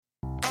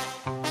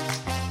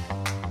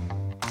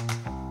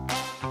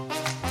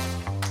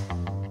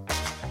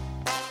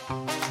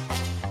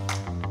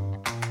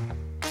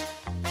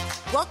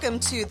Welcome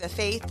to the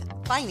Faith,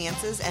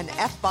 Finances, and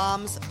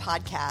F-Bombs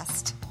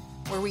podcast,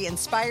 where we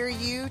inspire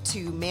you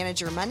to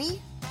manage your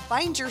money,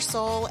 find your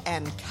soul,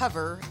 and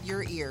cover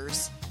your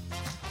ears.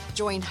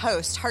 Join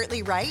host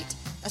Hartley Wright,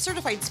 a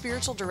certified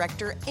spiritual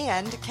director,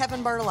 and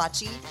Kevin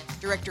Bartolacci,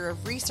 Director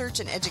of Research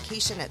and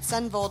Education at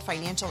Sunvold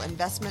Financial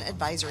Investment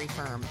Advisory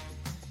Firm.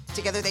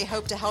 Together, they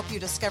hope to help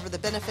you discover the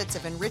benefits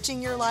of enriching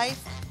your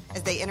life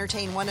as they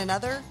entertain one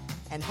another,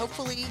 and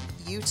hopefully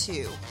you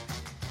too.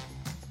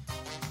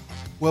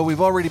 Well,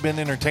 we've already been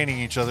entertaining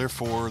each other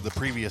for the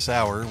previous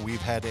hour.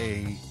 We've had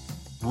a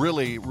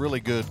really, really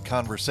good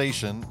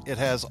conversation. It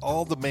has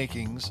all the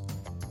makings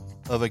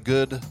of a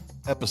good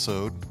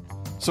episode.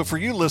 So for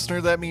you,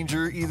 listener, that means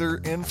you're either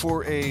in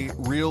for a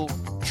real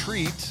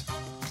treat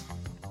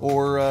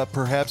or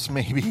perhaps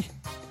maybe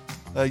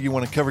you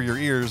want to cover your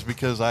ears,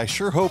 because I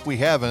sure hope we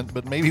haven't,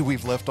 but maybe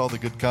we've left all the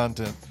good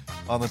content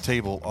on the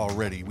table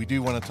already. We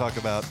do want to talk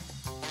about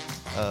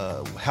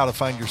how to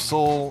find your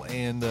soul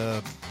and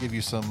give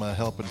you some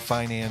help in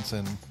finance.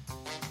 And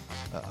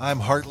I'm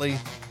Hartley.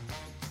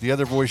 The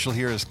other voice you'll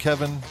hear is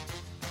Kevin.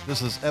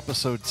 This is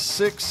episode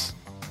 6,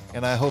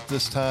 and I hope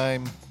this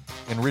time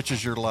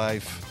enriches your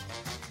life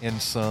in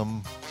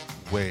some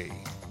way.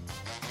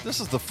 This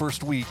is the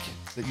first week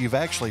that you've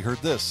actually heard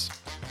this,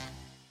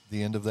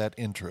 the end of that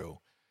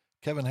intro.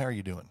 Kevin, how are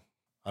you doing?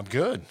 I'm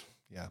good.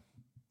 Yeah,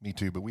 me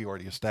too, but we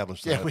already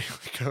established that. Yeah, we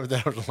covered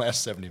that over the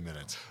last 70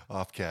 minutes.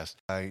 Offcast.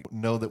 I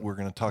know that we're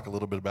going to talk a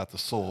little bit about the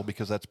soul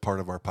because that's part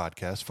of our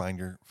podcast, Find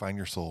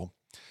Your Soul.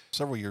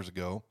 Several years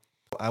ago,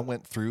 I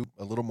went through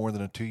a little more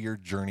than a 2-year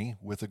journey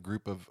with a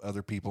group of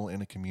other people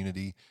in a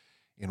community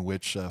in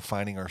which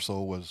finding our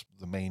soul was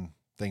the main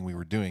thing we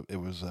were doing. It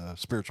was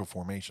spiritual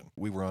formation.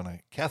 We were on a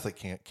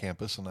Catholic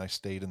campus, and I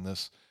stayed in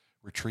this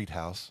retreat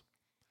house,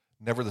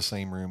 never the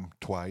same room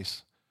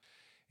twice.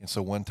 And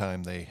so one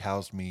time they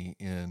housed me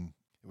in,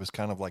 it was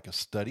kind of like a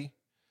study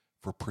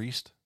for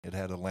priests. It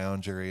had a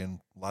lounge area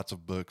and lots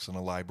of books and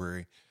a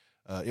library.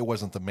 It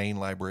wasn't the main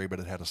library, but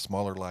it had a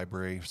smaller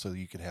library so that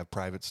you could have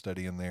private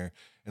study in there.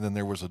 And then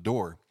there was a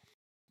door.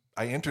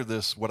 I enter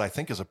this, what I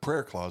think is a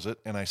prayer closet,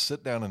 and I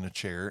sit down in a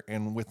chair.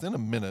 And within a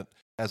minute,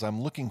 as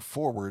I'm looking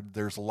forward,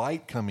 there's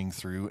light coming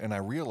through, and I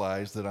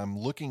realize that I'm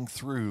looking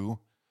through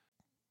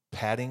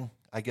padding,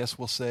 I guess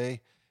we'll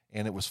say,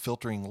 and it was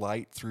filtering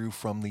light through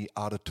from the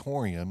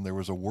auditorium. There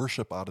was a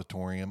worship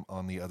auditorium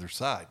on the other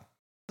side.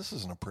 This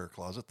isn't a prayer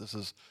closet. This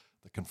is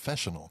the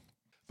confessional.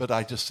 But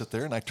I just sit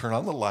there and I turn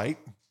on the light.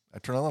 I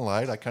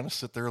kind of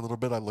sit there a little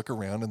bit. I look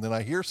around, and then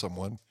I hear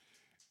someone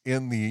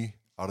in the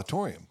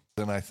auditorium.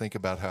 Then I think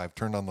about how I've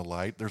turned on the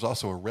light. There's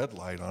also a red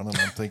light on, and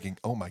I'm thinking,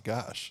 oh my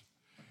gosh.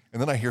 And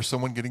then I hear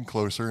someone getting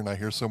closer, and I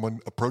hear someone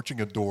approaching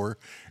a door,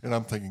 and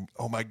I'm thinking,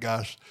 oh my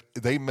gosh,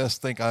 they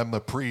must think I'm the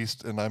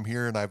priest, and I'm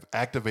here, and I've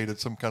activated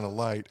some kind of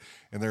light,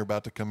 and they're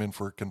about to come in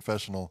for a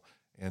confessional.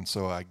 And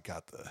so I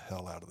got the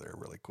hell out of there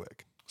really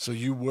quick. So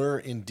you were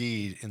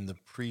indeed in the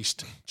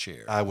priest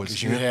chair. I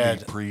was you in had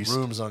the priest.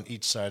 Rooms on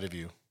each side of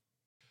you.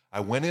 I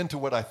went into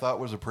what I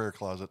thought was a prayer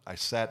closet. I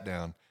sat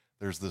down.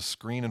 There's this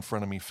screen in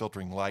front of me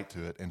filtering light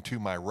to it, and to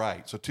my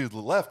right, so to the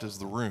left is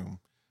the room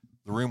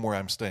where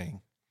I'm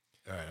staying.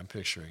 All right, I'm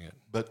picturing it.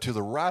 But to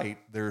the right,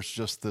 there's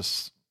just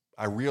this,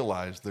 I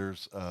realized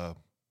there's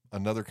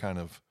another kind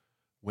of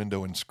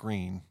window and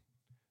screen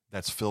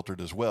that's filtered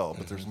as well,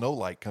 but there's no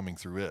light coming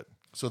through it.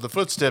 So the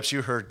footsteps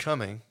you heard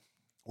coming,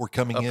 We're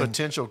coming in. a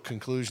potential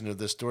conclusion of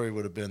this story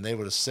would have been they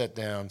would have sat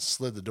down,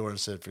 slid the door, and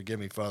said, "Forgive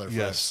me, Father,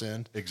 for I've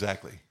sinned."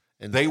 Exactly.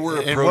 And they were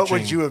approaching. And what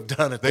would you have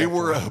done at that point? They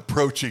were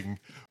approaching.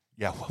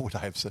 Yeah, what would I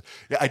have said?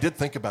 Yeah, I did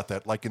think about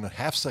that. Like in a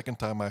half-second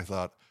time, I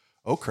thought,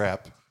 oh,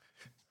 crap.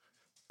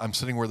 I'm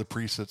sitting where the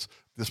priest sits.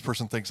 This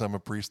person thinks I'm a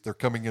priest. They're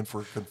coming in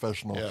for a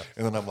confessional. Yeah.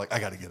 And then I'm like, I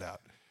got to get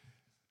out.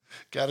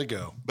 Got to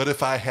go. But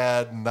if I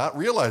had not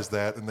realized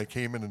that and they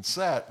came in and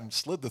sat and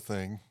slid the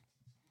thing.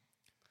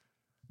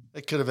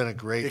 It could have been a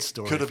great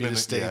story if you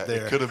just stayed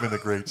there. It could have been a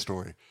great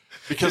story.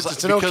 Because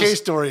it's an okay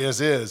story as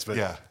is, but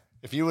yeah.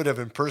 If you would have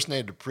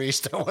impersonated a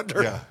priest, I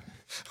wonder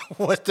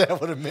what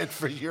that would have meant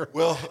for your...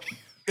 Well,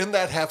 in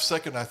that half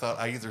second, I thought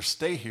I either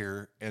stay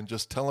here and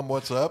just tell them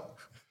what's up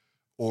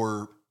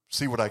or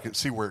see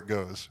where it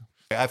goes.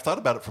 I've thought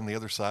about it from the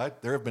other side.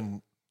 There have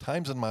been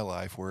times in my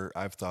life where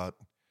I've thought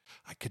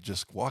I could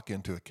just walk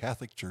into a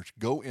Catholic church,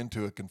 go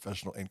into a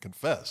confessional and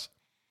confess,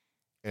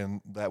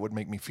 and that would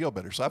make me feel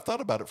better. So I've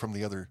thought about it from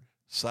the other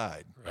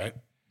side. Right.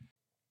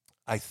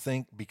 I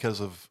think because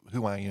of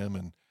who I am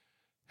and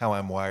how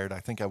I'm wired,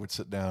 I think I would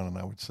sit down and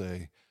I would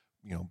say,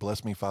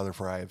 bless me, Father,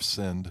 for I have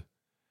sinned.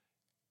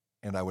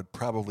 And I would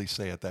probably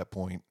say at that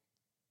point,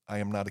 I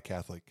am not a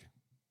Catholic.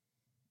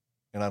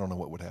 And I don't know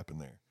what would happen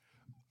there.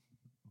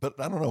 But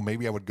I don't know,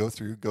 maybe I would go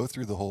through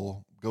the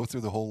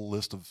whole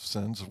list of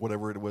sins,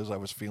 whatever it was I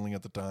was feeling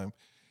at the time,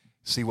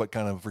 see what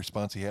kind of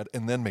response he had,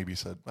 and then maybe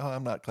said, oh,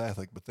 I'm not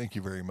Catholic, but thank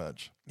you very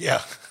much.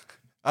 Yeah.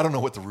 I don't know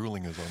what the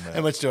ruling is on that.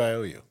 How much do I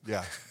owe you?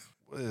 Yeah.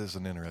 It is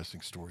an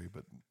interesting story,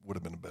 but would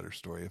have been a better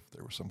story if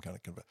there was some kind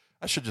of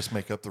I should just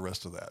make up the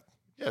rest of that.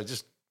 Yeah,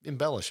 just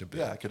embellish a bit.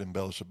 Yeah, I could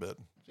embellish a bit.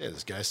 Yeah,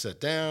 this guy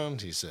sat down.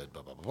 He said,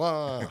 blah, blah,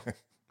 blah, blah.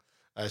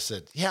 I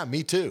said, yeah,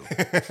 me too.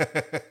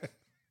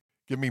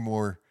 Give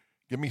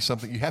me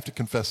something. You have to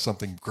confess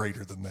something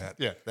greater than that.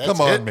 Yeah, that's Come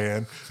on, it.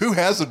 man. Who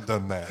hasn't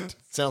done that?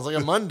 Sounds like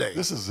a Monday.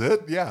 This is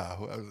it? Yeah.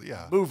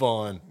 Yeah. Move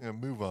on. Yeah,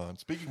 move on.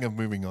 Speaking of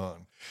moving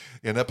on,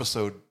 in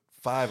episode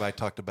 5, I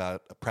talked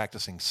about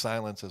practicing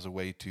silence as a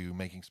way to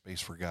making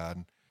space for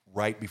God.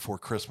 Right before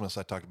Christmas,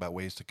 I talked about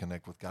ways to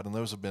connect with God. And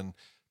those have been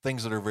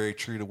things that are very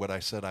true to what I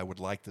said I would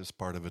like this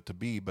part of it to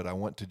be. But I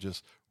want to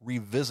just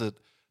revisit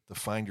the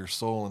Find Your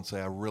Soul and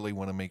say I really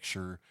want to make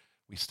sure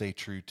we stay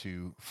true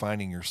to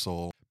finding your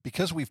soul.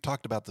 Because we've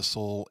talked about the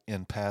soul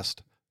in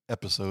past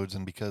episodes,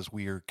 and because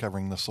we are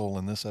covering the soul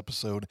in this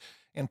episode,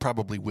 and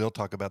probably will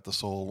talk about the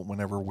soul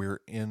whenever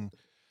we're in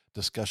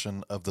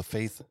discussion of the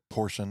faith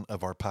portion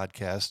of our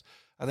podcast,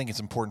 I think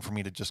it's important for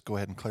me to just go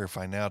ahead and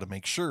clarify now to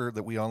make sure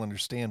that we all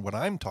understand what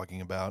I'm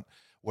talking about,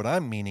 what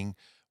I'm meaning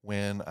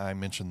when I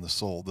mention the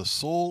soul. The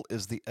soul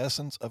is the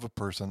essence of a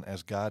person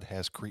as God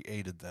has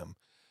created them.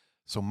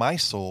 So my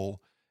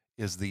soul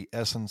is the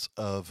essence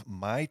of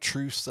my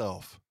true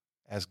self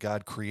as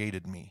God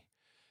created me.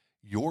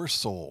 Your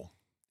soul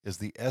is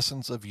the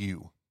essence of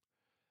you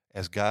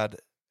as God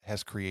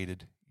has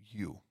created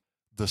you.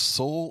 The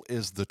soul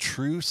is the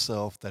true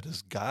self that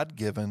is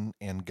God-given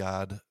and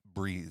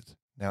God-breathed.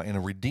 Now, in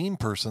a redeemed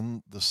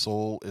person, the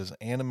soul is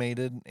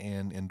animated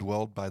and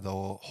indwelled by the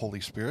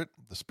Holy Spirit,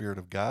 the Spirit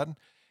of God.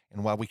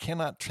 And while we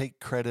cannot take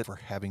credit for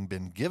having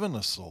been given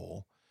a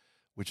soul,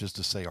 which is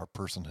to say our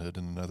personhood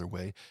in another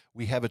way,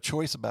 we have a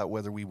choice about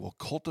whether we will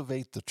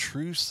cultivate the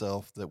true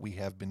self that we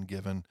have been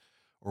given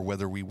or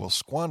whether we will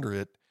squander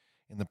it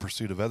in the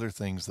pursuit of other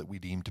things that we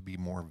deem to be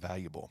more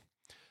valuable.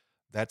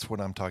 That's what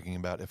I'm talking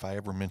about. If I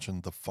ever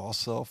mentioned the false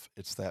self,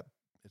 it's the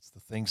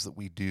things that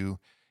we do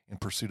in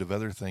pursuit of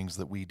other things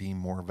that we deem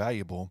more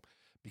valuable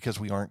because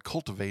we aren't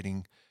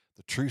cultivating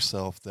the true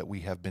self that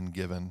we have been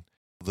given.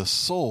 The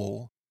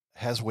soul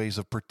has ways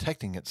of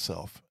protecting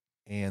itself.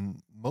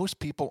 And most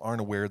people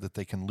aren't aware that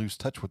they can lose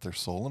touch with their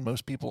soul, and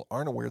most people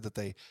aren't aware that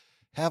they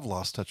have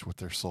lost touch with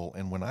their soul.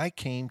 And when I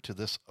came to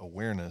this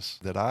awareness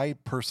that I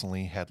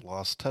personally had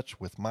lost touch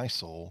with my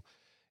soul,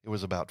 it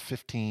was about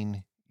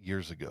 15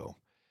 years ago.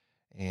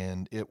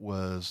 And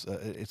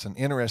it's an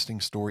interesting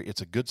story.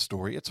 It's a good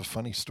story. It's a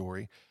funny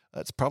story.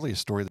 It's probably a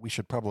story that we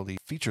should probably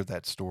feature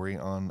that story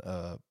on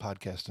a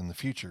podcast in the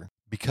future.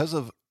 Because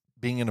of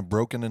being in a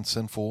broken and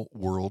sinful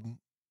world,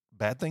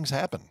 bad things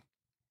happen.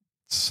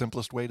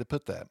 Simplest way to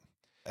put that.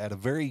 At a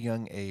very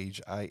young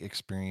age, I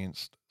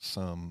experienced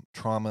some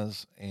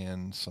traumas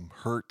and some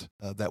hurt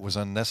that was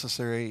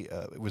unnecessary.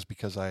 It was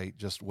because I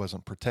just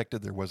wasn't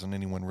protected. There wasn't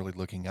anyone really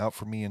looking out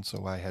for me. And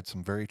so I had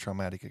some very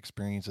traumatic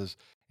experiences.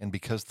 And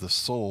because the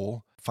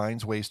soul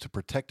finds ways to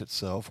protect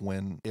itself,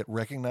 when it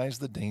recognized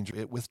the danger,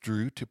 it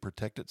withdrew to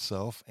protect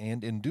itself.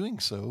 And in doing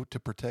so, to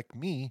protect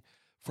me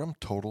from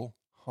total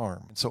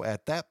harm. And so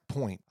at that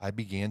point, I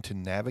began to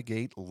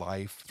navigate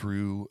life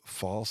through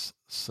false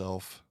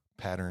self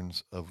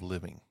patterns of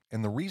living.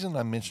 And the reason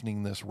I'm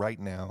mentioning this right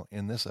now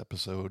in this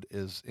episode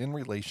is in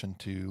relation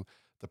to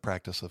the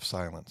practice of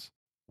silence.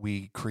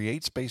 We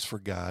create space for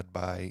God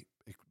by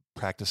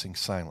practicing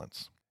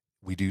silence.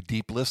 We do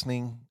deep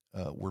listening.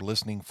 We're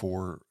listening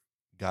for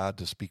God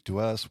to speak to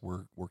us.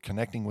 We're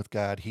connecting with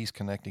God. He's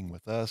connecting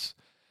with us.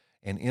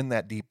 And in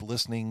that deep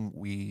listening,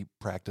 we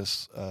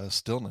practice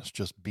stillness,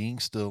 just being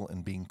still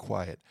and being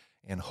quiet.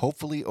 And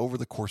hopefully over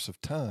the course of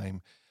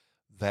time,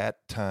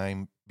 that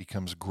time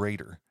becomes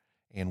greater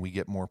and we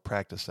get more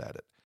practice at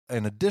it.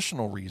 An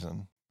additional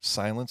reason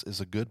silence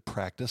is a good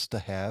practice to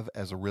have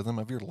as a rhythm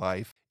of your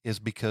life is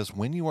because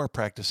when you are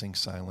practicing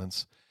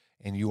silence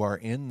and you are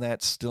in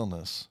that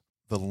stillness,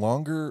 the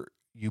longer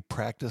you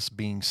practice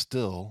being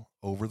still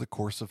over the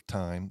course of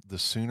time, the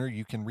sooner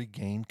you can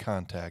regain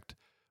contact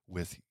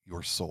with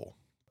your soul.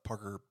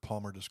 Parker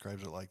Palmer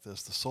describes it like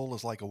this: the soul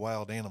is like a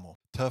wild animal,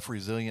 tough,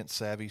 resilient,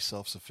 savvy,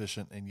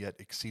 self-sufficient, and yet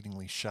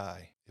exceedingly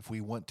shy. If we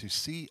want to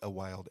see a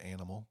wild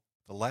animal,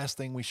 the last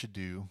thing we should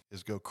do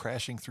is go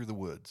crashing through the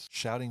woods,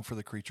 shouting for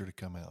the creature to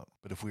come out.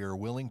 But if we are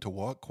willing to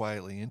walk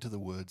quietly into the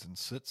woods and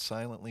sit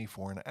silently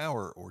for an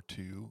hour or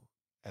two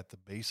at the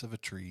base of a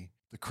tree,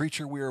 the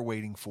creature we are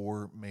waiting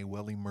for may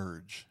well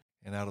emerge,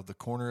 and out of the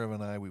corner of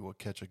an eye we will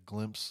catch a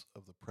glimpse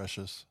of the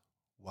precious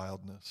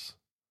wildness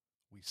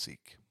we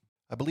seek.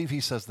 I believe he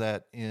says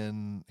that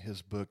in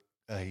his book,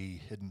 A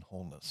Hidden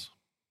Wholeness.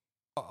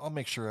 I'll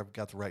make sure I've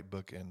got the right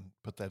book and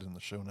put that in the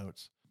show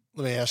notes.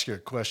 Let me ask you a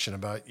question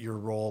about your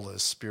role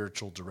as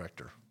spiritual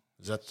director.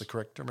 Is that the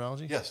correct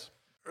terminology? Yes.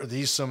 Are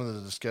these some of the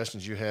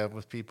discussions you have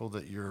with people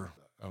that you're,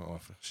 I don't know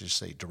if I should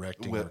say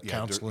directing or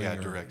counseling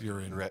or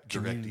you're in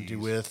community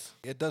with?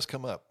 It does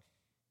come up.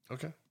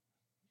 Okay.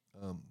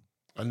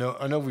 I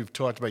know we've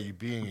talked about you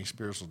being a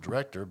spiritual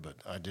director, but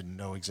I didn't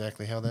know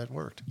exactly how that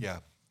worked. Yeah.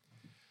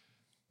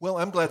 Well,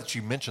 I'm glad that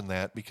you mentioned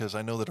that because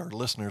I know that our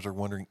listeners are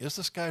wondering, is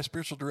this guy a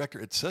spiritual director?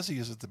 It says he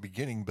is at the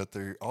beginning, but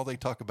all they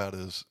talk about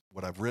is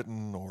what I've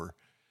written or,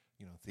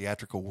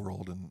 theatrical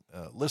world. And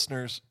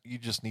listeners, you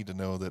just need to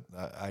know that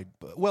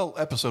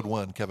episode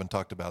 1, Kevin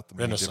talked about the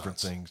many different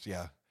things.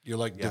 Yeah. You're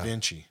like Da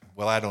Vinci.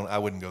 Well, I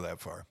wouldn't go that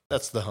far.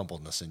 That's the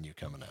humbleness in you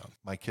coming out.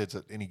 My kids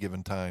at any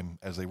given time,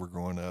 as they were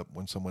growing up,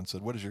 when someone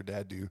said, "What does your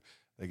dad do?"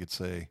 they could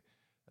say,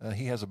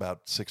 "He has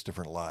about 6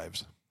 different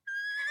lives."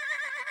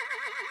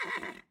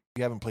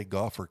 You haven't played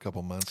golf for a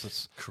couple months.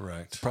 That's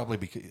correct. Probably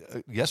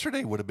because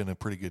yesterday would have been a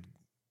pretty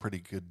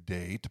good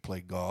day to play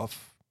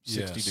golf.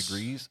 60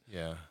 degrees.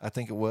 Yeah. I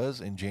think it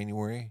was in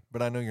January,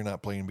 but I know you're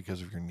not playing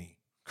because of your knee.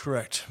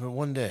 Correct. But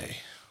one day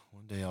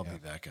I'll be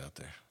back out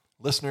there.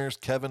 Listeners,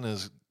 Kevin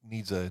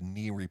needs a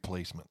knee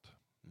replacement.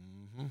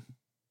 Mm-hmm.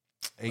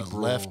 A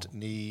left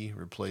knee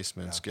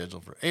replacement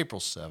scheduled for April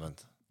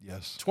 7th.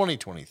 Yes.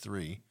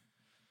 2023.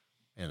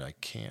 And I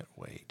can't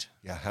wait.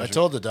 Yeah. I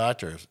told the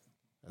doctor,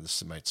 and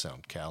this might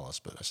sound callous,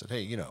 but I said,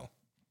 hey, if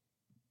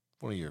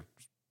one of your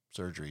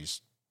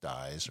surgeries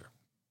dies or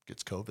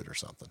gets COVID or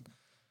something,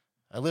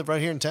 I live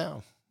right here in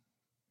town.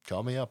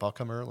 Call me up. I'll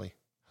come early.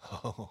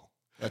 Oh.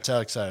 That's how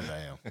excited I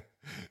am.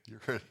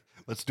 You're ready.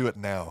 Let's do it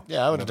now.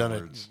 Yeah, I would have done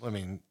it. I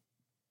mean,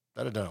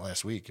 I'd have done it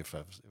last week if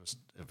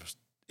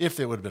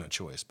it would have been a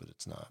choice, but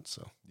it's not.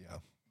 So yeah,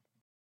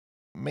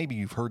 maybe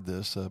you've heard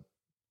this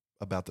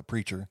about the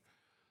preacher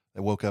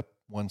that woke up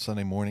one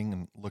Sunday morning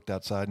and looked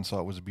outside and saw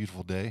it was a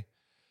beautiful day,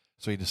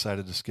 so he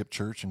decided to skip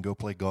church and go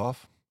play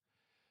golf.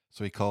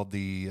 So he called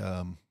the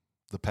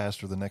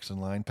pastor, the next in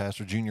line,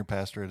 junior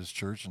pastor at his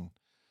church, and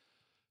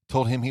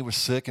told him he was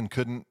sick and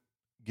couldn't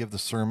give the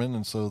sermon,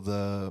 and so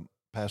the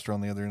pastor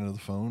on the other end of the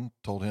phone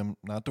told him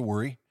not to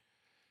worry.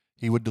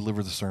 He would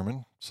deliver the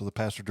sermon. So the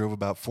pastor drove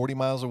about 40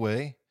 miles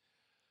away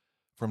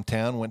from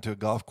town, went to a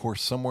golf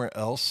course somewhere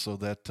else so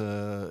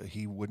that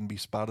he wouldn't be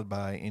spotted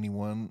by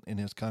anyone in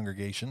his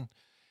congregation.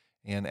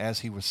 And as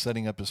he was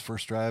setting up his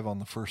first drive on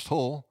the first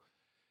hole,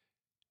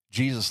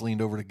 Jesus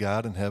leaned over to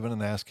God in heaven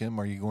and asked him,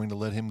 "Are you going to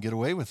let him get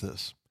away with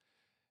this?"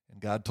 And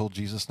God told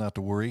Jesus not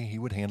to worry. He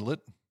would handle it.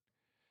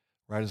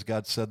 Right as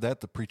God said that,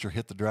 the preacher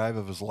hit the drive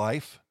of his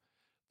life.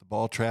 The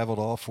ball traveled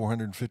all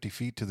 450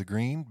 feet to the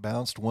green,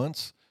 bounced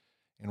once,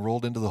 and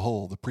rolled into the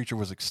hole. The preacher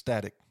was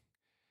ecstatic.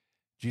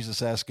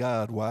 Jesus asked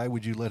God, "Why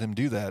would you let him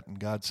do that?" And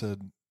God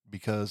said,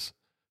 "Because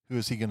who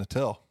is he going to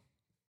tell?"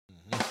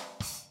 Mm-hmm.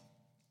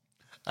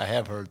 I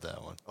have heard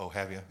that one. Oh,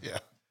 have you? Yeah.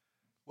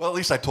 Well, at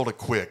least I told it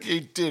quick. You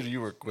did. You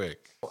were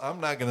quick. Well,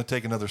 I'm not going to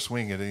take another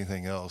swing at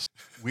anything else.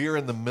 We are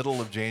in the middle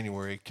of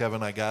January.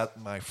 Kevin, I got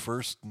my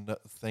first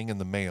thing in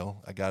the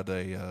mail. I got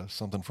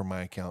something from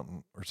my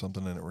accountant or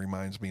something, and it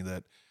reminds me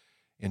that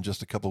in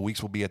just a couple of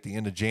weeks we'll be at the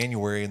end of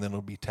January, and then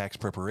it'll be tax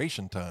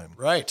preparation time.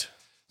 Right.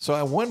 So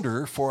I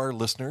wonder, for our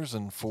listeners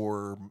and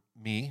for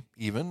me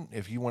even,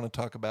 if you want to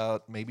talk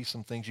about maybe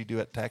some things you do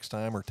at tax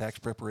time or tax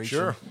preparation.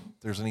 Sure. If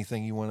there's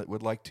anything you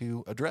would like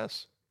to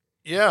address.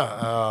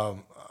 Yeah.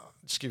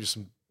 Just give you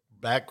some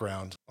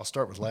background. I'll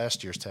start with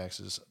last year's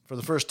taxes. For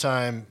the first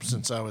time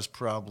since I was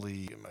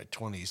probably in my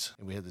 20s,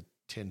 and we had the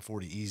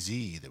 1040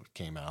 EZ that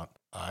came out,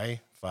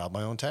 I filed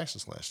my own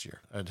taxes last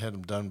year. I'd had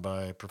them done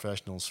by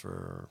professionals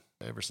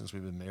ever since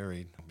we've been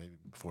married, maybe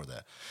before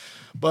that.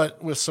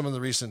 But with some of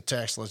the recent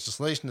tax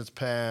legislation that's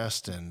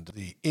passed and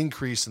the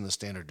increase in the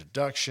standard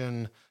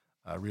deduction,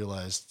 I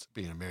realized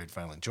being married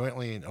filing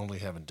jointly and only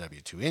having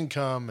W-2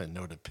 income and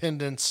no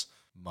dependents,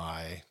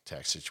 my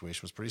tax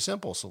situation was pretty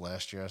simple. So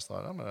last year I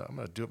thought, I'm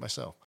gonna do it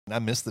myself. And I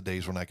miss the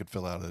days when I could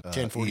fill out a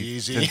 1040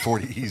 EZ.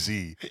 1040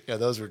 EZ. Yeah,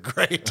 those were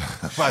great.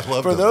 I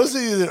love For those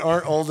of you that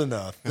aren't old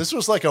enough, this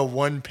was like a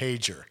one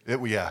pager. It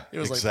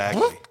was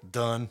exactly like,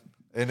 done.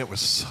 And it was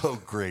so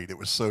great. It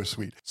was so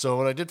sweet. So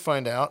what I did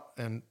find out,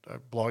 and I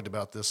blogged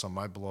about this on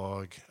my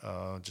blog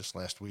just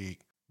last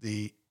week,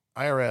 the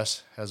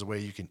IRS has a way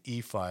you can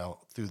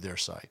e-file through their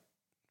site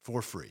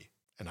for free.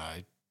 And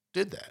I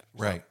did that.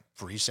 Right.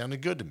 Free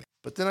sounded good to me.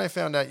 But then I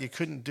found out you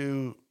couldn't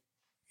do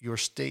your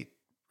state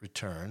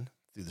return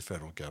through the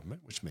federal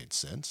government, which made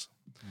sense.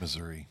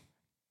 Missouri.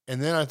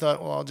 And then I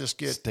thought, well, I'll just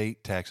get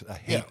state taxes. I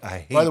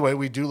hate. By the way,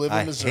 we do live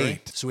in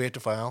Missouri, so we have to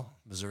file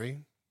Missouri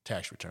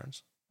tax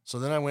returns. So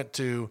then I went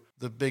to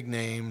the big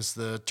names,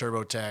 the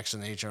TurboTax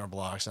and the H&R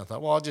Blocks, and I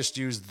thought, well, I'll just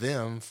use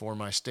them for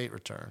my state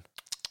return.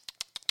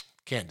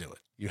 Can't do it.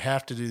 You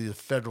have to do the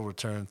federal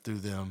return through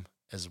them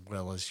as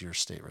well as your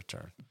state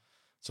return.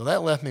 So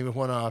that left me with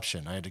one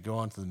option. I had to go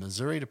onto the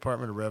Missouri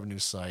Department of Revenue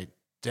site,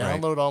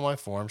 download all my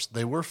forms.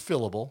 They were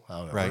fillable,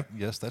 however. Right.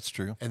 Yes, that's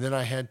true. And then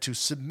I had to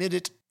submit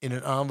it in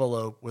an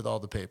envelope with all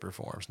the paper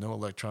forms. No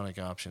electronic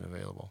option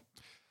available.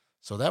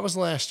 So that was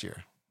last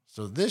year.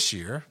 So this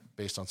year,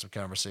 based on some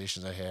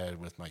conversations I had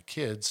with my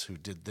kids who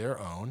did their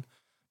own,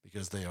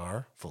 because they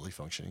are fully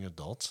functioning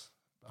adults,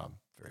 I'm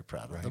very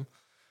proud of them.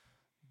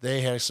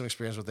 They had some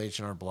experience with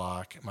H&R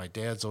Block. My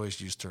dad's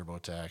always used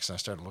TurboTax, and I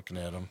started looking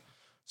at them.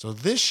 So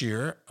this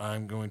year,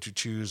 I'm going to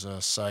choose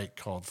a site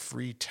called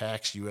Free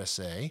Tax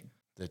USA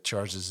that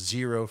charges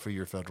 $0 for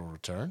your federal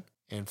return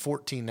and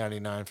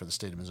 $14.99 for the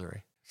state of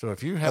Missouri. So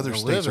if you have other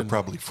states are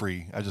probably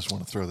free. I just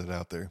want to throw that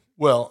out there.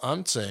 Well,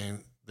 I'm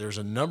saying there's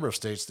a number of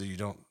states that you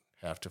don't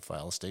have to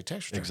file a state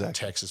tax return.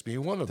 Exactly. Texas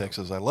being one of them.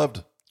 Texas, I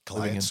loved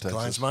living in Texas.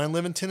 Clients mine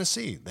live in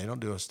Tennessee. They don't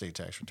do a state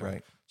tax return.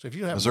 Right. So if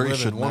you have Missouri to live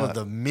should in one not. of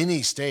the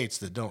many states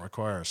that don't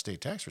require a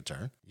state tax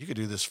return, you could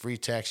do this free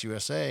tax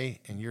USA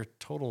and your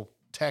total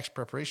tax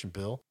preparation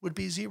bill would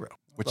be zero.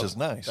 Which is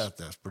nice.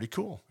 That's pretty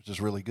cool. Which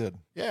is really good.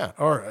 Yeah.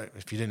 Or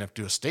if you didn't have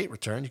to do a state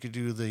return, you could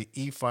do the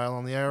e-file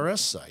on the IRS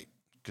site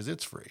because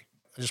it's free.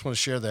 I just want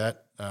to share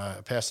that. I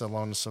pass that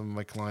along to some of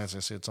my clients. I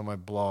say it's on my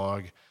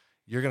blog.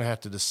 You're going to have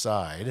to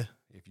decide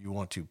if you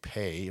want to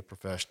pay a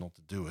professional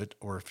to do it,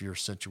 or if your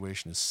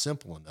situation is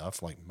simple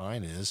enough, like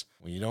mine is,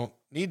 when you don't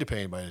need to pay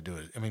anybody to do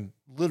it. I mean,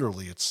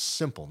 literally, it's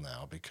simple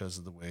now because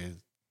of the way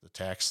the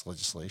tax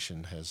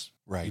legislation has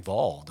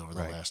evolved over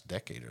the last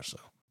decade or so.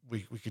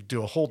 We could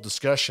do a whole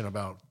discussion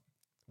about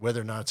whether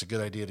or not it's a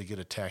good idea to get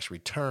a tax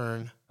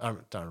return, a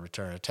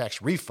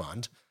tax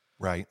refund,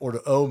 Right. or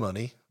to owe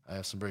money. I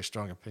have some very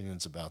strong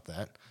opinions about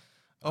that.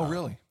 Oh,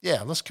 really?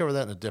 Yeah, let's cover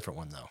that in a different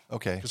one, though.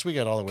 Okay. Because we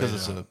got all the way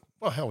Because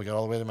we got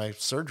all the way to my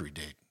surgery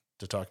date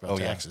to talk about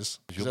taxes.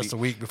 'Cause that's the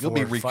week before.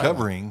 You'll be filing.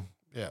 recovering.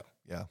 Yeah.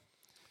 Yeah.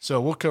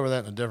 So we'll cover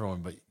that in a different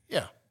one. But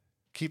yeah,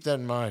 keep that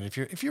in mind.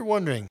 If you're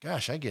wondering,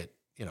 gosh, I get,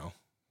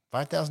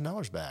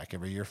 $5,000 back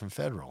every year from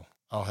federal,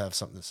 I'll have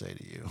something to say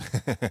to you.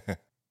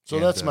 So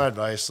And, that's my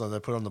advice that I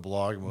put on the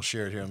blog, and we'll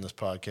share it here on this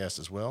podcast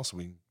as well, so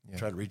we can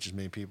try to reach as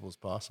many people as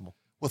possible.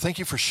 Well, thank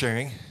you for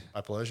sharing.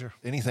 My pleasure.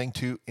 Anything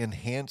to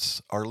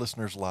enhance our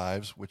listeners'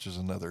 lives, which is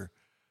another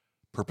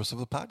purpose of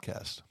the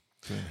podcast,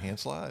 to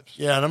enhance lives.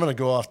 Yeah, and I'm going to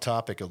go off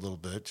topic a little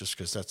bit just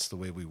because that's the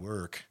way we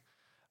work.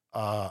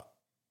 I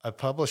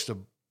published a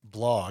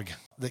blog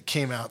that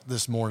came out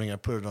this morning. I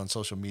put it on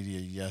social media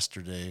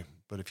yesterday,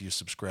 but if you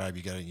subscribe,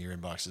 you got it in your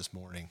inbox this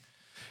morning.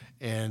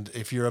 And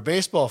if you're a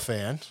baseball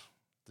fan,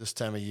 this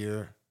time of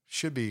year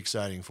should be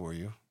exciting for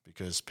you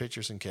because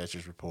pitchers and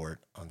catchers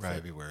report on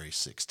February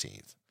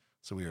 16th.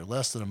 So we are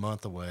less than a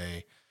month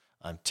away.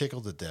 I'm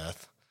tickled to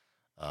death.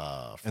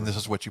 And this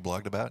is what you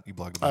blogged about?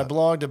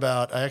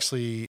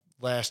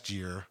 Last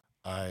year,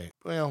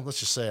 let's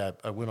just say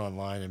I went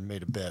online and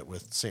made a bet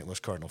with St. Louis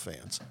Cardinal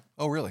fans.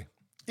 Oh, really?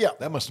 Yeah.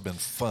 That must have been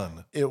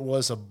fun. It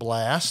was a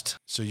blast.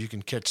 So you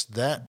can catch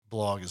that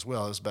blog as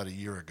well. It was about a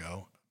year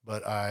ago.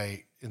 But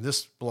in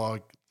this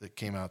blog that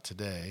came out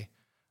today,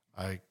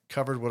 I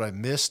covered what I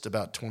missed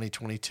about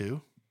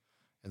 2022,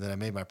 and then I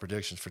made my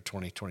predictions for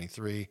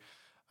 2023.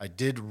 I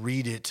did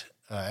read it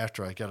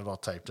after I got it all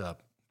typed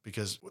up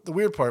because the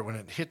weird part, when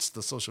it hits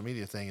the social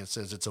media thing, it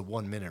says it's a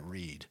 1-minute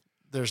read.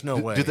 There's no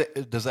way.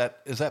 Is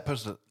that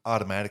posted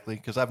automatically?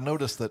 Because I've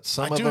noticed that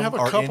some I of do them have a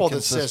are couple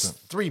that says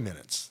inconsistent. 3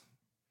 minutes.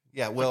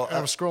 Yeah, well, I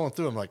was scrolling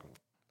through. I'm like,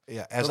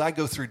 as I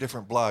go through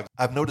different blogs,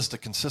 I've noticed a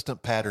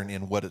consistent pattern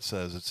in what it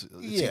says. It's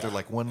either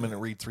like 1 minute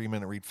read, 3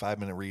 minute read, 5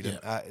 minute read.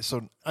 Yeah.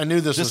 And I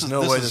knew this was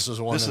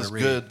a 1 minute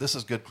read. Good. This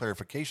is good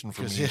clarification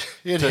for me.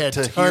 It had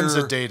tons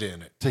of data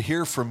in it. To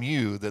hear from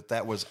you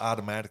that was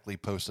automatically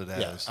posted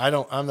as.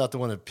 I'm not the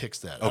one that picks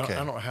that. Okay. I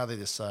don't know how they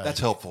decide. That's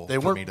helpful. They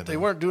for me to know. They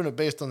weren't doing it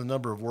based on the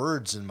number of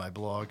words in my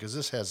blog because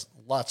this has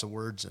lots of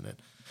words in it.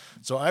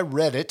 So I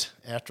read it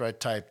after I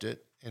typed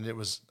it, and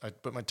I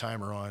put my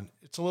timer on.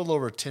 It's a little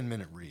over a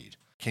 10-minute read.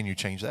 Can you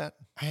change that?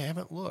 I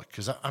haven't looked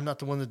because I'm not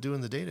the one that's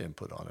doing the data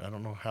input on it. I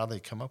don't know how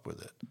they come up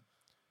with it.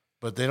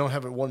 But they don't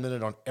have it 1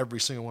 minute on every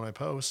single one I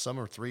post. Some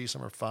are 3,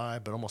 some are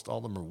 5, but almost all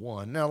of them are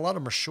 1. Now, a lot of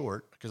them are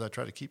short because I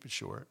try to keep it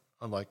short,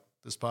 unlike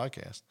this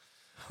podcast.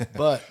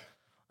 But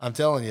I'm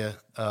telling you,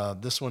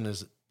 this one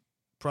is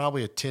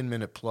probably a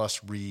 10-minute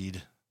plus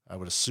read. I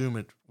would assume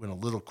it went a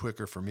little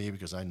quicker for me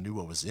because I knew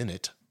what was in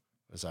it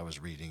as I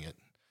was reading it.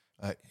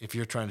 If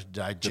you're trying to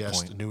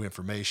digest new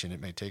information, it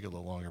may take a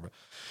little longer. But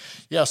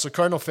yeah, so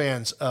Cardinal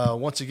fans,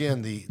 once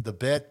again, the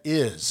bet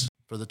is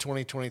for the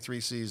 2023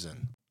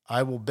 season,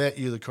 I will bet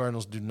you the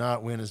Cardinals do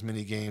not win as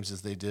many games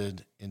as they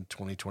did in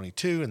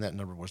 2022, and that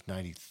number was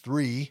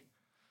 93.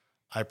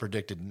 I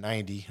predicted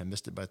 90. I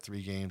missed it by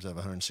 3 games out of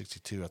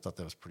 162. I thought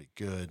that was pretty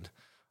good,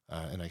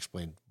 and I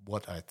explained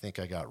what I think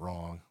I got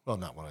wrong. Well,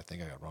 not what I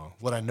think I got wrong.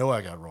 What I know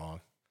I got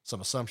wrong.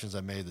 Some assumptions I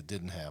made that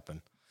didn't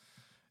happen.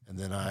 And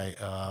then I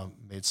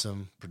made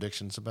some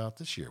predictions about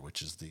this year,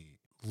 which is the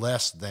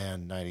less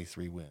than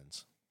 93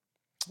 wins.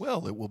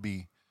 Well, it will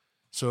be.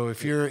 So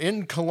if you're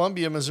in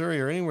Columbia,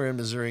 Missouri, or anywhere in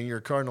Missouri, and you're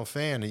a Cardinal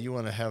fan and you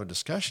want to have a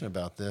discussion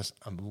about this,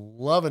 I'm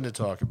loving to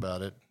talk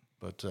about it.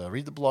 But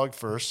read the blog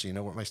first so you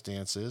know what my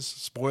stance is.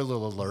 Spoiler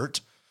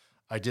alert,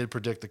 I did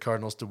predict the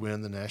Cardinals to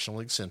win the National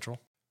League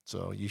Central.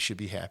 So you should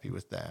be happy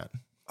with that.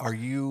 Are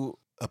you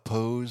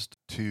opposed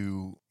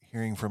to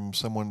hearing from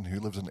someone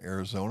who lives in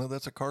Arizona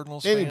that's a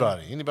Cardinals fan?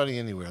 Anybody,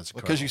 anywhere that's a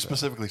Cardinals Because you fan.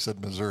 specifically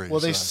said Missouri. Well,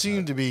 they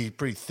seem to be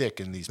pretty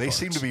thick in these They parts.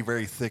 seem to be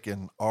very thick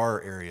in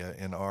our area,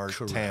 in our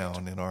Correct.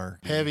 town, in our...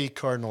 Heavy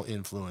Cardinal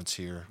influence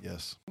here.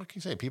 Yes. What can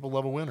you say? People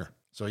love a winner.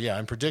 So, yeah,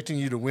 I'm predicting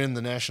you to win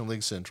the National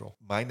League Central.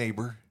 My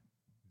neighbor,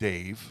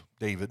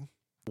 David,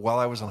 while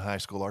I was in high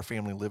school, our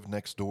family lived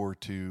next door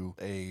to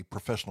a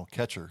professional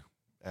catcher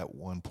at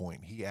one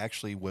point. He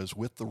actually was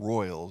with the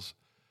Royals.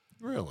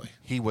 Really?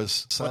 He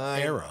was What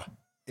signed era?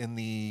 in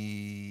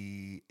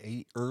the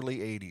early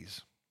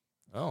 80s.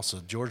 Oh, so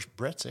George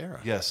Brett's era.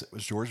 Yes, it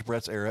was George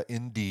Brett's era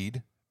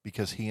indeed,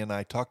 because he and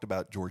I talked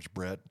about George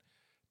Brett,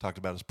 talked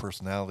about his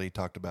personality,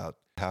 talked about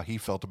how he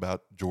felt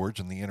about George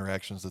and the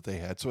interactions that they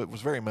had. So it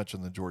was very much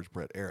in the George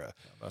Brett era.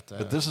 How about that?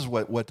 But this is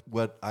what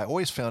I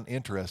always found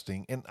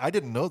interesting, and I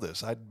didn't know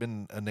this. I'd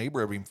been a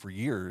neighbor of him for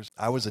years.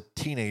 I was a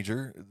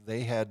teenager.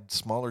 They had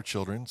smaller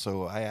children,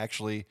 so I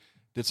actually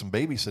did some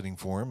babysitting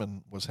for him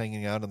and was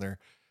hanging out in their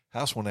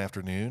house one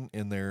afternoon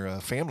in their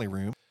family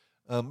room.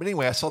 But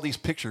anyway, I saw these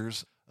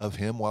pictures of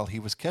him while he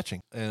was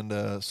catching.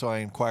 And so I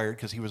inquired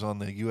because he was on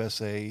the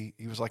USA.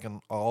 He was like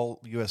an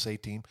all USA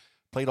team,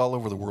 played all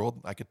over the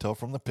world. I could tell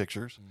from the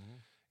pictures. Mm-hmm.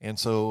 And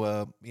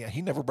so,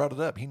 he never brought it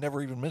up. He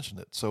never even mentioned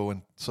it.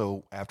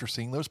 So after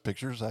seeing those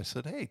pictures, I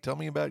said, hey, tell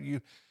me about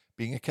you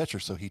being a catcher.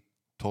 So he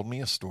told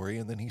me a story,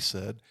 and then he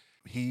said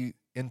he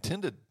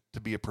intended to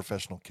be a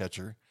professional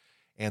catcher,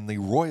 and the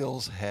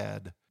Royals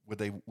had, would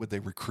they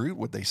recruit?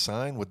 Would they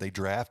sign? Would they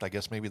draft? I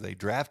guess maybe they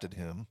drafted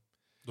him.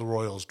 The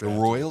Royals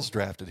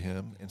drafted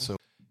him, and so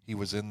he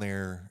was in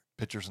their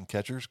pitchers and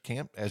catchers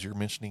camp, as you're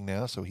mentioning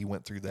now. So he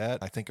went through that,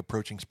 I think,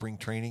 approaching spring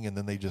training, and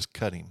then they just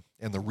cut him.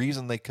 And the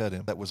reason they cut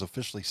him, that was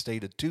officially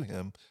stated to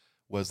him,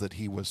 was that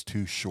he was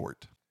too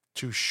short.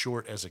 Too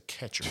short as a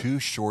catcher. Too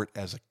short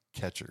as a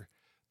catcher.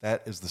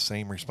 That is the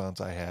same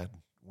response I had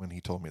when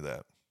he told me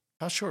that.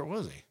 How short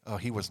was he? Oh,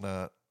 he was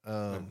not.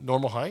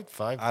 Normal height?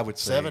 5, I would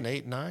say 7,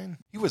 8, 9?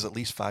 He was at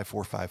least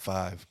 5'4",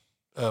 5'5".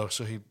 Oh,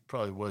 so he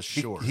probably was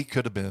short. He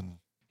could have been.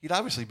 He'd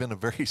obviously been a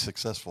very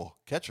successful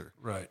catcher.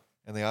 Right.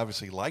 And they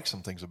obviously liked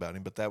some things about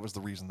him, but that was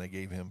the reason they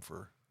gave him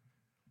for.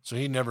 So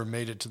he never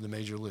made it to the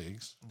major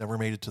leagues. Never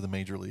made it to the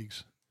major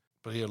leagues.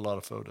 But he had a lot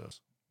of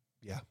photos.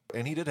 Yeah.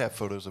 And he did have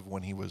photos of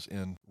when he was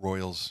in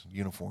Royals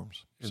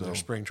uniforms. In their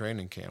spring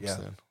training camps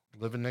then.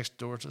 Living next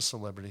door to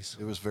celebrities.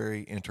 It was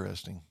very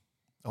interesting.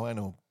 Oh, I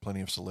know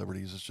plenty of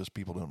celebrities. It's just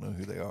people don't know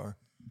who they are.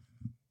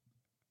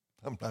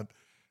 I'm not.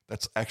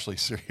 That's actually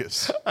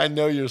serious. I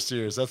know you're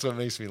serious. That's what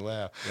makes me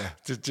laugh. Yeah.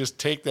 To just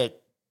take that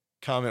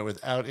comment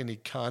without any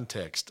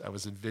context. I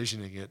was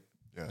envisioning it,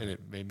 and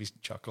it made me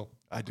chuckle.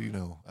 I do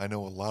know. I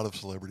know a lot of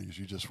celebrities.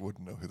 You just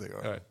wouldn't know who they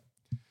are. All right.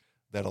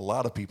 That a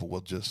lot of people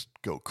will just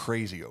go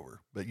crazy over,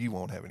 but you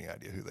won't have any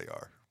idea who they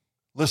are.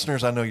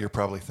 Listeners, I know you're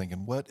probably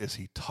thinking, what is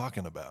he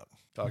talking about?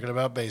 Talking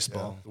about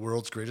baseball, the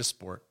world's greatest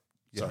sport.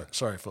 Yeah.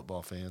 Sorry,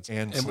 football fans.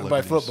 And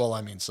by football,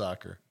 I mean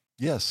soccer.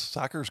 Yes,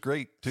 soccer's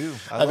great, too.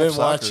 I've been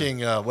watching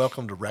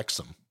Welcome to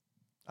Wrexham.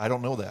 I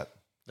don't know that.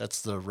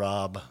 That's the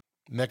Rob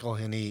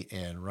McElhenney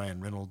and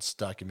Ryan Reynolds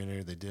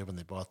documentary they did when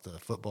they bought the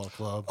football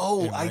club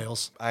in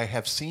Wales. I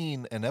have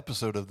seen an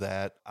episode of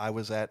that. I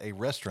was at a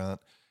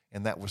restaurant,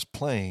 and that was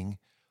playing,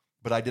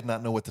 but I did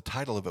not know what the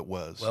title of it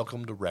was.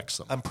 Welcome to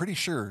Wrexham. I'm pretty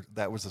sure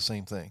that was the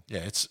same thing. Yeah,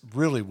 it's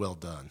really well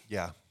done.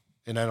 Yeah.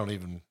 And I don't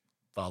even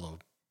follow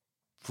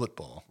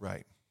football.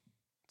 Right.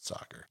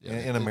 Soccer. Yeah,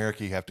 in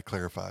America, you have to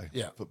clarify.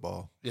 Yeah.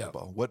 Football. Yeah.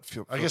 Football. What?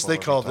 I guess they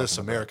call this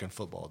American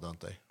football, don't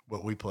they?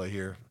 What we play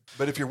here.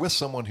 But if you're with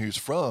someone who's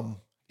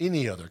from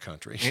any other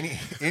country,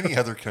 any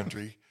other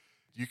country,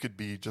 you could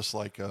be just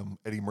like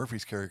Eddie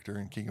Murphy's character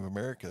in King of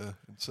America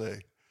and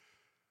say,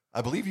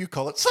 "I believe you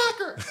call it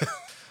soccer."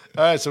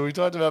 All right. So we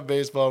talked about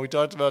baseball. We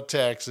talked about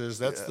taxes.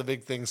 That's the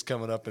big things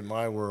coming up in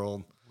my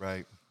world.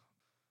 Right.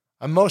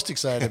 I'm most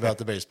excited about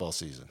the baseball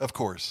season. Of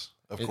course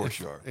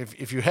you are.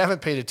 If you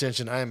haven't paid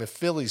attention, I am a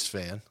Phillies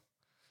fan,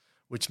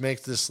 which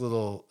makes this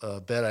little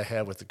bet I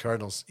have with the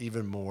Cardinals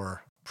even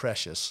more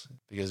precious.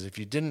 Because if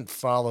you didn't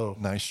follow...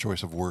 Nice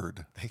choice of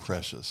word,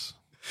 precious.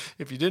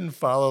 If you didn't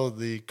follow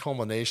the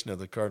culmination of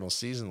the Cardinals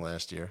season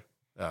last year,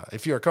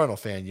 if you're a Cardinal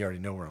fan, you already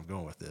know where I'm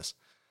going with this.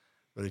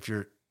 But if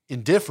you're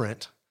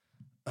indifferent,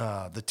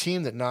 the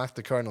team that knocked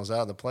the Cardinals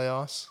out of the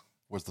playoffs...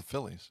 was the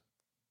Phillies.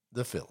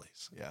 The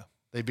Phillies. Yeah.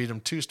 They beat them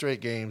 2 straight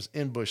games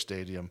in Busch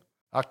Stadium,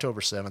 October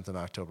 7th and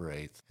October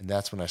 8th. And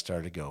that's when I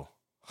started to go,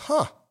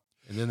 huh.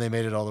 And then they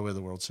made it all the way to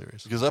the World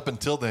Series. Because up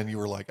until then, you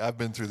were like, I've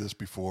been through this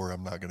before.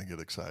 I'm not going to get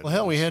excited. Well,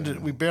 hell,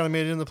 we barely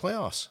made it in the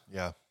playoffs.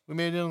 Yeah. We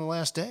made it in the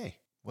last day.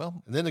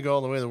 Well. And then to go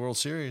all the way to the World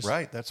Series.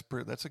 Right. That's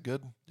a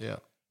good. Yeah.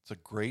 It's a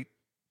great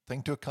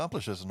thing to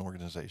accomplish as an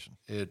organization.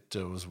 It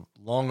was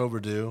long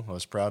overdue. I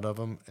was proud of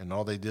them. And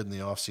all they did in the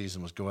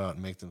offseason was go out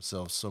and make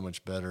themselves so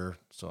much better.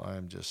 So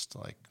I'm just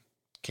like,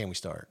 can we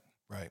start?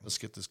 Right. Let's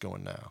get this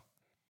going now.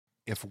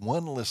 If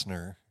one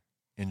listener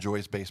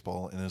enjoys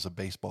baseball and is a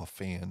baseball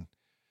fan,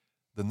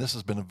 then this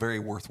has been a very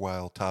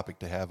worthwhile topic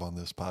to have on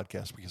this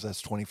podcast because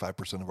that's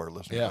 25% of our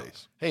listener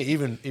base. Hey,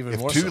 even if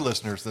more two so.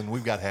 listeners, then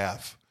we've got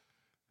half.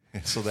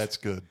 So that's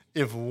good.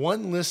 If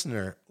one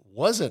listener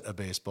wasn't a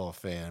baseball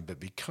fan but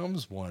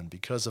becomes one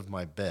because of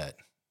my bet,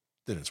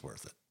 then it's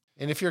worth it.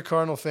 And if you're a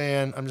Cardinal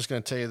fan, I'm just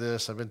going to tell you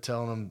this. I've been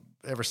telling them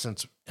ever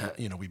since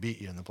we beat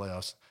you in the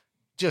playoffs.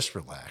 Just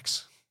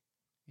relax.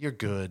 You're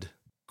good.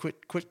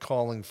 Quit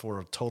calling for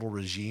a total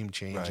regime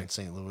change in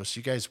St. Louis.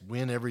 You guys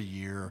win every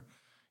year.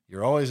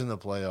 You're always in the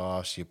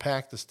playoffs. You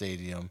pack the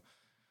stadium.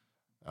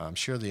 I'm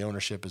sure the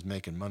ownership is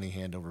making money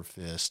hand over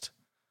fist.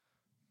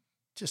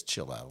 Just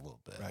chill out a little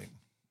bit. Right.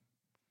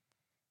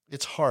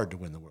 It's hard to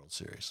win the World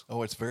Series.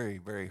 Oh, it's very,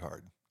 very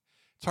hard.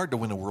 It's hard to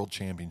win a world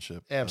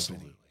championship.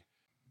 Absolutely.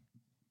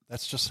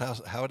 That's just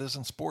how it is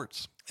in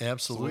sports.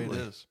 Absolutely. That's the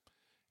way it is.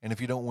 And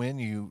if you don't win,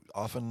 you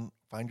often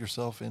find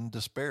yourself in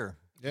despair.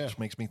 Yeah. Which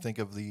makes me think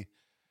of the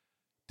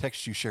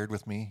text you shared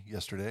with me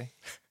yesterday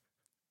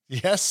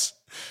Yes.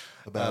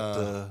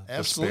 about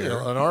absolutely.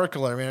 despair. An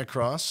article I ran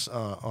across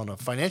on a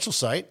financial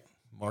site,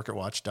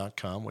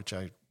 marketwatch.com, which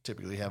I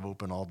typically have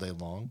open all day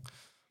long.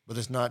 But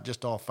it's not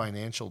just all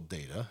financial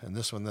data. And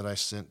this one that I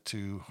sent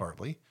to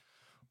Hartley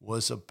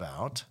was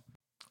about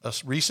a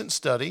recent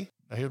study.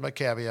 Now, here's my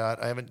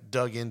caveat. I haven't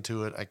dug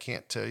into it. I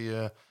can't tell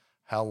you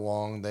how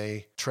long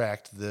they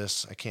tracked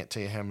this. I can't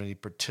tell you how many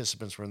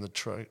participants were in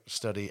the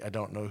study. I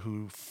don't know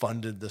who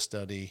funded the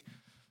study.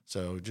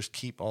 So just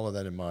keep all of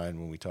that in mind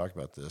when we talk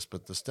about this.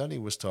 But the study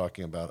was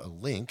talking about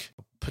a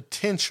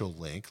potential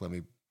link, let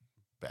me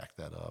back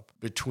that up,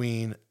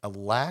 between a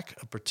lack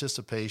of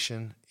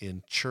participation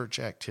in church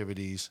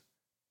activities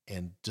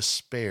and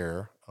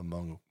despair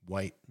among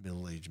white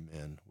middle-aged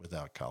men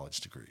without college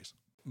degrees.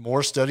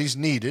 More studies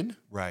needed.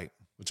 Right.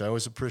 Which I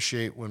always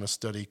appreciate when a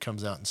study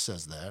comes out and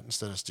says that,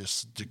 instead of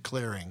just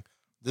declaring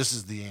this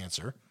is the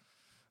answer,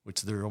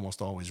 which they're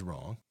almost always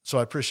wrong. So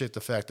I appreciate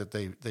the fact that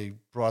they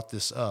brought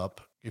this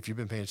up. If you've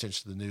been paying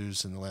attention to the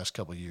news in the last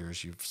couple of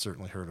years, you've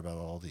certainly heard about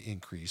all the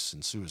increase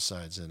in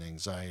suicides and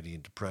anxiety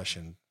and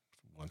depression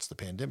once the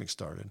pandemic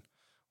started.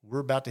 We're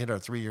about to hit our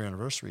 3-year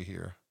anniversary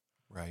here.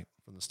 Right.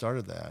 From the start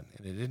of that,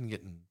 and it didn't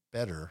get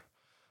better.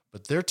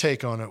 But their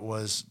take on it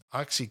was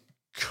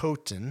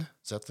oxycodone,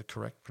 is that the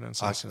correct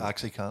pronunciation?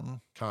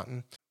 OxyContin.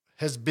 Cotton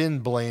has been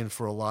blamed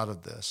for a lot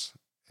of this.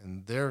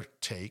 And their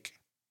take,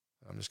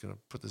 I'm just going to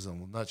put this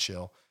in a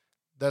nutshell,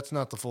 that's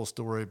not the full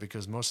story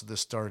because most of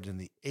this started in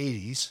the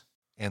 80s.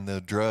 And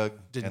the drug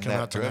didn't come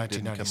out until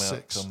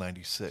 1996. Until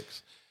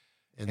 96.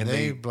 And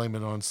they blame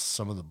it on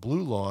some of the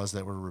blue laws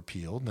that were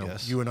repealed. Now,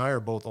 yes. You and I are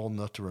both old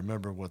enough to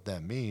remember what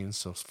that means.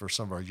 So for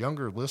some of our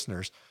younger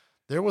listeners,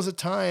 there was a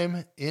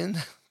time in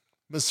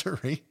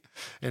Missouri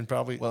and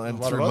probably a lot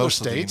of other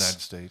most of the states,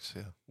 United States,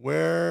 yeah,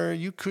 where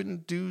you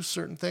couldn't do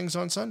certain things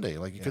on Sunday.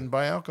 Like you couldn't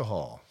buy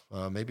alcohol.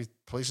 Maybe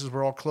places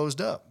were all closed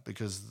up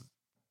because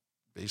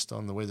based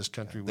on the way this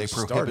country was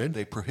started.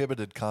 They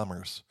prohibited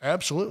commerce.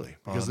 Absolutely.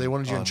 Because they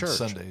wanted you in church.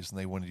 Sundays, and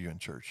they wanted you in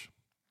church.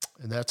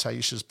 And that's how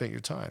you should spend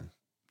your time.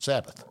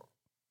 Sabbath.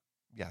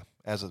 Yeah,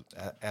 as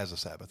a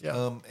Sabbath.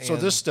 Yeah. So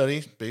this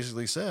study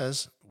basically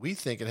says we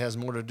think it has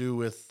more to do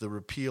with the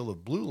repeal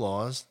of blue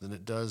laws than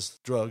it does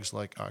drugs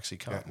like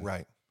OxyContin. Yeah,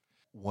 right.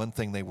 One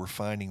thing they were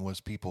finding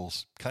was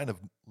people's kind of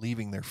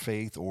leaving their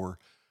faith or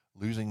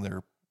losing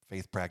their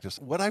faith practice.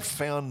 What I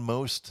found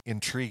most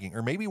intriguing,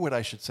 or maybe what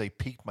I should say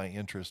piqued my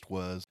interest,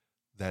 was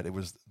that it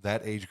was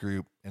that age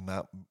group and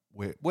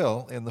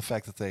and the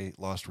fact that they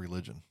lost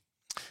religion.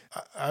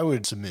 I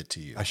would submit to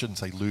you. I shouldn't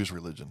say lose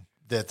religion.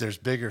 That there's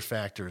bigger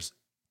factors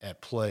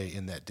at play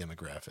in that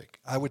demographic.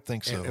 I would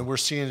think so. And we're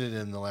seeing it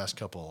in the last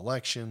couple of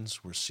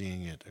elections. We're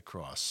seeing it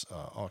across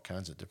all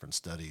kinds of different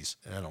studies.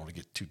 And I don't want to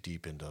get too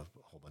deep into a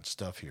whole bunch of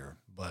stuff here,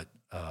 but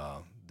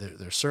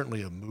there's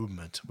certainly a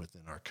movement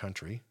within our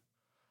country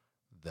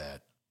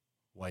that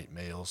white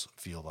males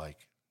feel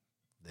like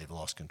they've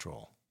lost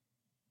control.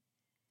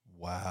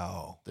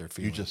 Wow. They're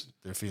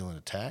feeling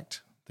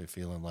attacked. They're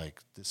feeling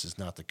like this is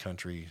not the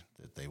country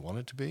that they want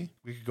it to be.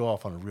 We could go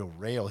off on a real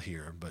rail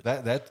here, but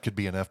that could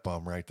be an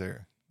F-bomb right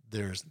there.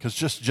 Because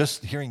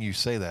just hearing you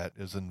say that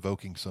is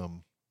invoking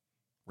some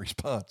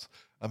response.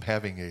 I'm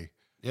having a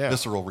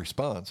visceral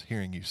response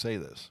hearing you say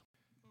this.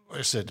 Like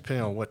I said,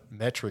 depending on what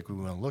metric we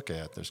want to look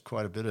at, there's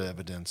quite a bit of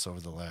evidence over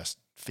the last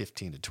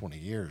 15 to 20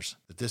 years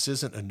that this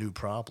isn't a new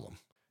problem.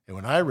 And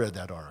when I read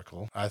that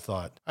article, I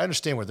thought, I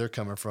understand where they're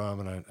coming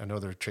from, and I know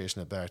they're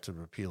tracing it back to the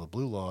repeal of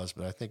blue laws,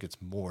 but I think it's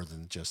more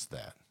than just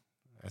that.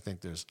 I think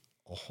there's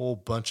a whole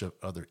bunch of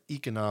other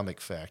economic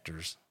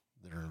factors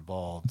that are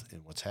involved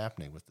in what's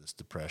happening with this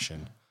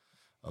depression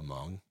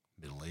among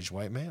middle-aged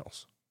white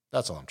males.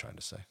 That's all I'm trying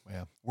to say.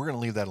 Yeah, we're going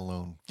to leave that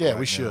alone. Yeah,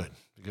 we should,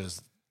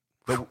 because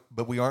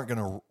but we aren't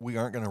going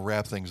to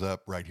wrap things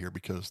up right here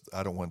because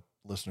I don't want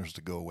listeners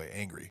to go away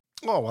angry.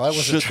 Oh, well, I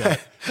wasn't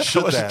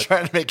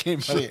trying to make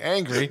anybody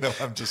angry. No,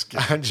 I'm just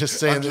kidding. I'm just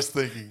saying. I'm just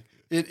thinking.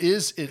 It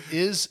is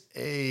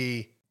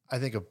I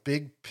think a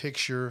big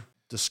picture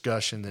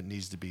discussion that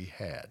needs to be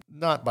had,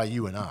 not by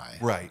you and I,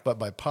 right, but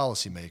by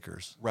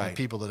policymakers, right, and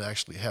people that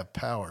actually have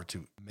power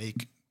to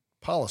make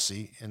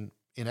policy and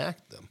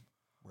enact them.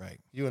 Right.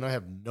 You and I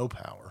have no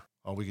power.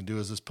 All we can do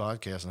is this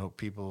podcast and hope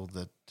people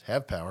that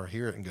have power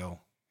hear it and go,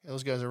 yeah,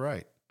 those guys are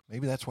right.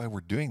 Maybe that's why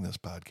we're doing this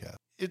podcast.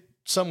 It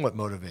somewhat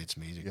motivates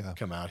me to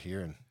come out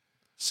here and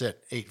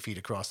sit 8 feet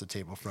across the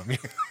table from you.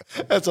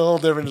 That's a whole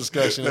different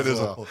discussion as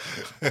well.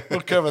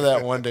 We'll cover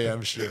that one day,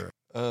 I'm sure.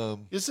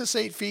 Is this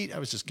 8 feet? I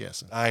was just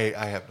guessing. I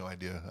have no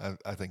idea.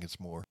 I think it's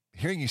more.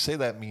 Hearing you say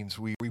that means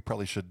we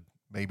probably should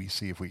maybe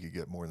see if we could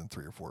get more than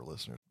 3 or 4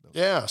 listeners.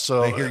 Yeah,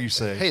 so I hear you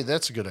say, hey,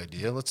 that's a good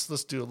idea. Let's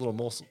do a little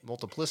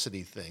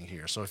multiplicity thing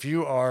here. So if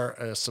you are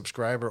a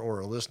subscriber or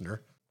a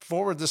listener,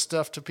 forward this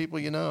stuff to people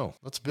you know.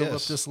 Let's build up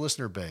Yes. this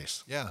listener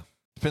base. Yeah.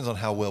 Depends on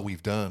how well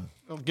we've done.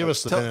 Well, give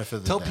us the benefit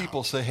of the Tell doubt.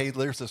 people, say, hey,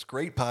 there's this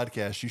great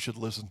podcast you should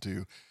listen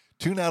to.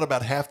 Tune out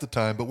about half the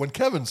time, but when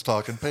Kevin's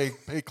talking, pay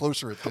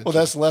closer attention. Well,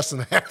 that's less than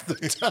half the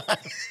time.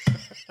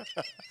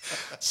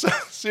 So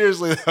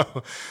seriously,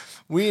 though,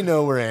 we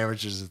know we're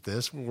amateurs at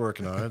this. We're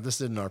working on it.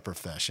 This isn't our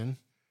profession.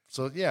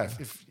 So, yeah,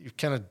 if you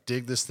kind of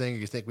dig this thing or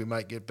you think we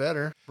might get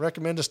better,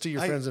 recommend us to your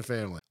friends and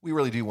family. We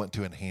really do want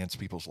to enhance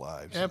people's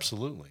lives.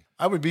 Absolutely.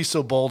 I would be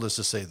so bold as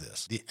to say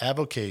this. The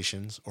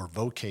avocations or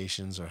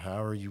vocations or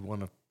however you want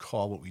to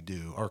call what we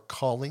do, our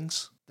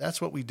callings, that's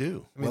what we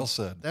do. I mean, Well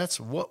said. That's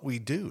what we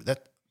do.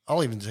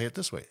 I'll even say it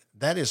this way.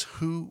 That is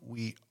who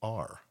we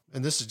are.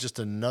 And this is just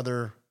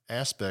another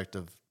aspect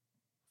of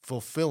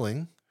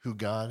fulfilling who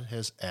God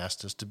has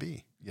asked us to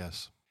be.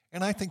 Yes.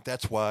 And I think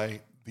that's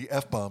why the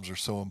F-bombs are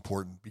so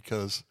important,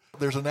 because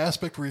there's an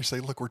aspect where you say,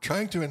 look, we're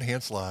trying to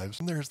enhance lives.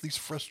 And there's these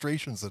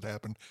frustrations that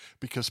happen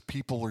because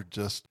people are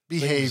just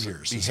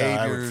Behaviors is how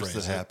I would behaviors phrase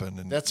that it. happen.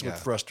 And That's yeah, what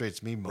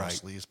frustrates me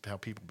mostly is how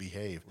people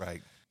behave.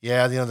 right.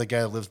 Yeah, the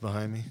guy that lives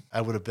behind me, I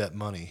would have bet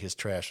money his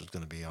trash was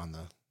going to be on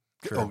the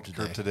curb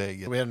today.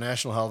 Yeah. We had a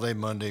national holiday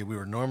Monday. We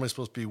were normally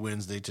supposed to be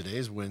Wednesday.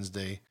 Today's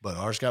Wednesday, but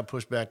ours got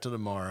pushed back to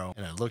tomorrow.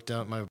 And I looked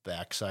out my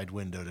backside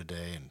window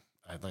today, and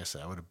like I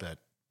said, I would have bet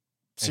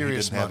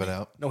serious didn't have money. it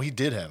out? No, he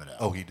did have it out.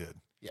 Oh, he did.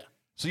 Yeah,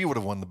 So you would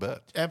have won the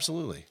bet.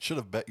 absolutely. Should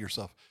have bet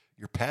yourself.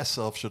 Your past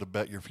self should have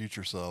bet your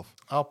future self.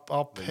 I'll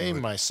pay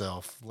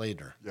myself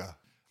later. Yeah.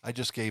 I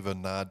just gave a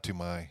nod to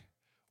my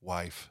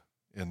wife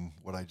in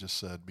what I just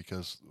said,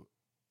 because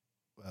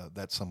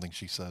that's something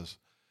she says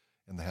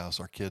in the house.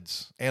 Our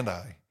kids and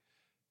I,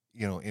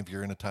 if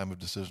you're in a time of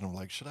decision of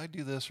like, should I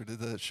do this or do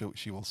that?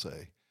 She will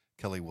say,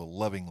 Kelly will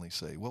lovingly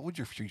say, what would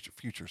your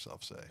future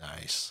self say?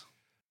 Nice.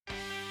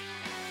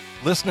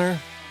 Listener,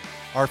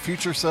 our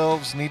future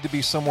selves need to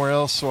be somewhere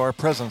else, so our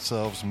present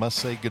selves must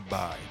say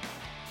goodbye.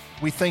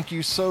 We thank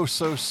you so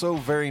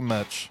very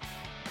much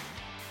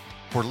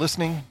for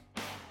listening,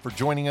 for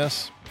joining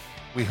us.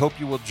 We hope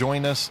you will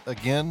join us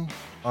again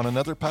on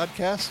another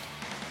podcast.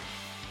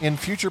 In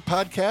future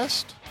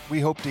podcasts, we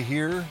hope to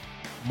hear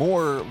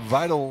more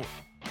vital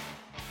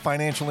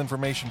financial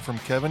information from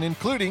Kevin,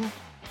 including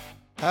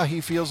how he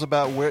feels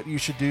about what you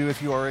should do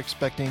if you are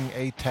expecting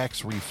a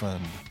tax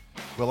refund.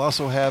 We'll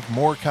also have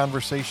more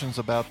conversations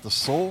about the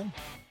soul.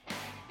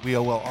 We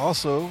will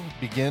also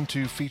begin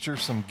to feature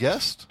some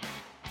guests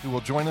who will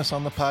join us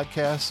on the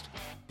podcast.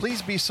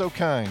 Please be so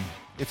kind,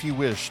 if you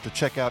wish, to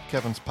check out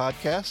Kevin's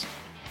podcast.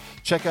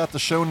 Check out the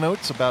show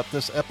notes about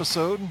this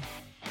episode.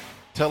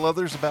 Tell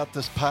others about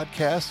this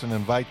podcast and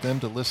invite them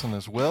to listen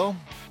as well.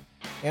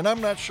 And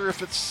I'm not sure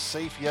if it's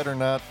safe yet or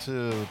not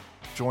to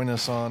join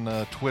us on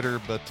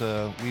Twitter, but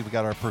we've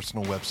got our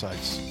personal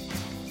websites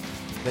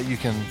that you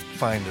can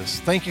find us.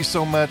 Thank you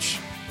so much.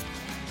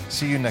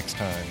 See you next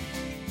time.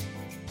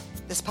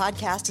 This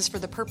podcast is for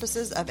the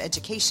purposes of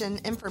education,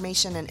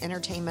 information, and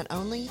entertainment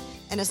only,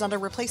 and is not a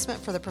replacement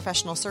for the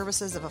professional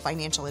services of a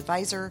financial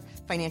advisor,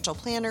 financial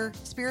planner,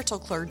 spiritual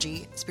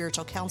clergy,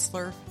 spiritual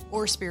counselor,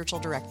 or spiritual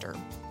director.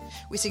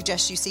 We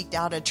suggest you seek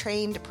out a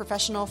trained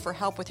professional for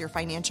help with your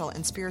financial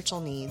and spiritual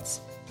needs.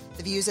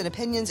 The views and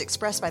opinions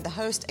expressed by the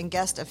host and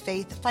guest of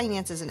Faith,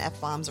 Finances, and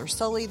F-Bombs are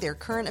solely their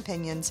current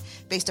opinions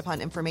based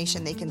upon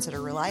information they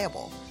consider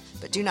reliable,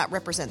 but do not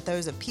represent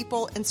those of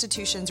people,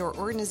 institutions, or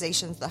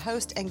organizations the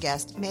host and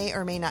guest may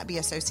or may not be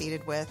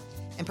associated with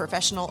in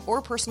professional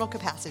or personal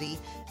capacity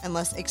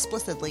unless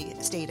explicitly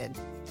stated.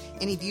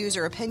 Any views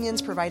or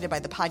opinions provided by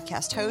the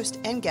podcast host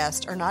and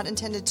guest are not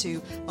intended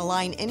to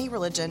malign any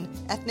religion,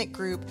 ethnic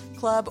group,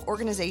 club,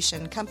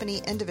 organization,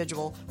 company,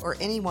 individual, or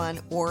anyone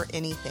or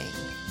anything.